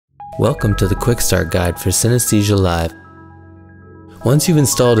Welcome to the Quickstart guide for Synesthesia Live. Once you've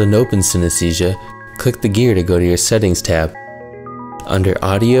installed and opened Synesthesia, click the gear to go to your Settings tab. Under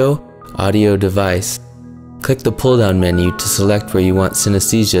Audio, Audio Device, click the pull-down menu to select where you want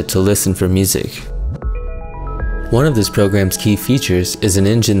Synesthesia to listen for music. One of this program's key features is an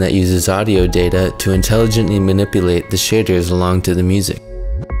engine that uses audio data to intelligently manipulate the shaders along to the music.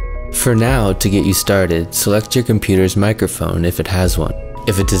 For now, to get you started, select your computer's microphone if it has one.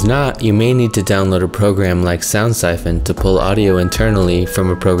 If it does not, you may need to download a program like SoundSiphon to pull audio internally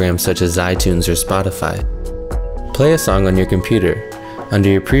from a program such as iTunes or Spotify. Play a song on your computer. Under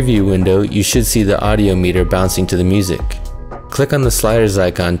your preview window, you should see the audio meter bouncing to the music. Click on the sliders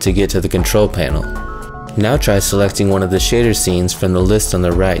icon to get to the control panel. Now try selecting one of the shader scenes from the list on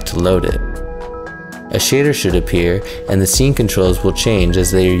the right to load it. A shader should appear, and the scene controls will change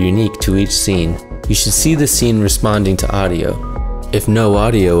as they are unique to each scene. You should see the scene responding to audio. If no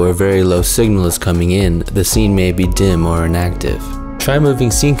audio or very low signal is coming in, the scene may be dim or inactive. Try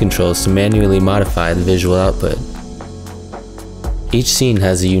moving scene controls to manually modify the visual output. Each scene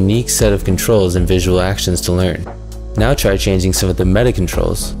has a unique set of controls and visual actions to learn. Now try changing some of the meta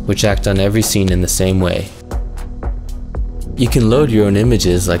controls, which act on every scene in the same way. You can load your own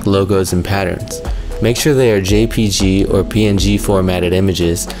images like logos and patterns. Make sure they are JPG or PNG formatted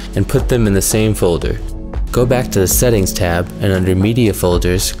images and put them in the same folder. Go back to the Settings tab and under Media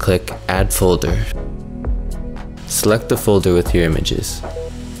Folders, click Add Folder. Select the folder with your images.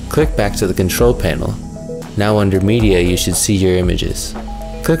 Click back to the control panel. Now under Media, you should see your images.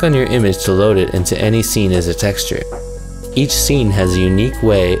 Click on your image to load it into any scene as a texture. Each scene has a unique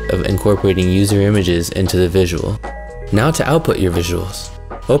way of incorporating user images into the visual. Now to output your visuals.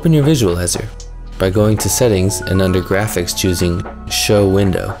 Open your visualizer by going to Settings and under Graphics choosing Show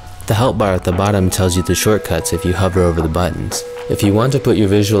Window. The help bar at the bottom tells you the shortcuts if you hover over the buttons. If you want to put your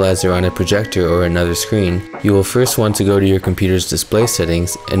visualizer on a projector or another screen, you will first want to go to your computer's display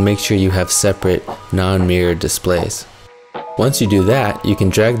settings and make sure you have separate, non-mirrored displays. Once you do that, you can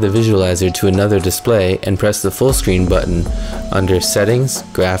drag the visualizer to another display and press the full screen button under Settings,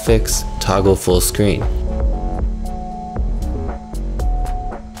 Graphics, Toggle Full Screen.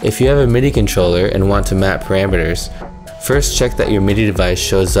 If you have a MIDI controller and want to map parameters, first check that your MIDI device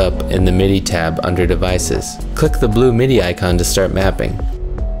shows up in the MIDI tab under Devices. Click the blue MIDI icon to start mapping.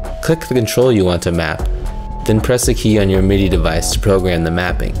 Click the control you want to map, then press a key on your MIDI device to program the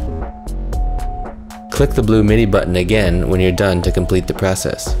mapping. Click the blue MIDI button again when you're done to complete the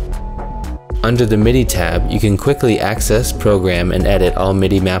process. Under the MIDI tab, you can quickly access, program, and edit all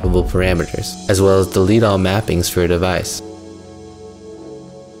MIDI mappable parameters, as well as delete all mappings for a device.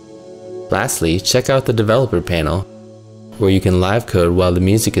 Lastly, check out the Developer panel, where you can live code while the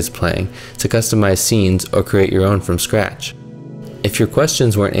music is playing to customize scenes or create your own from scratch. If your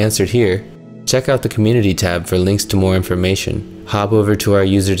questions weren't answered here, check out the Community tab for links to more information. Hop over to our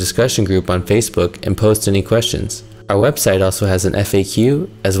user discussion group on Facebook and post any questions. Our website also has an FAQ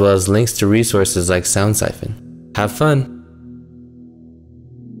as well as links to resources like SoundSiphon. Have fun!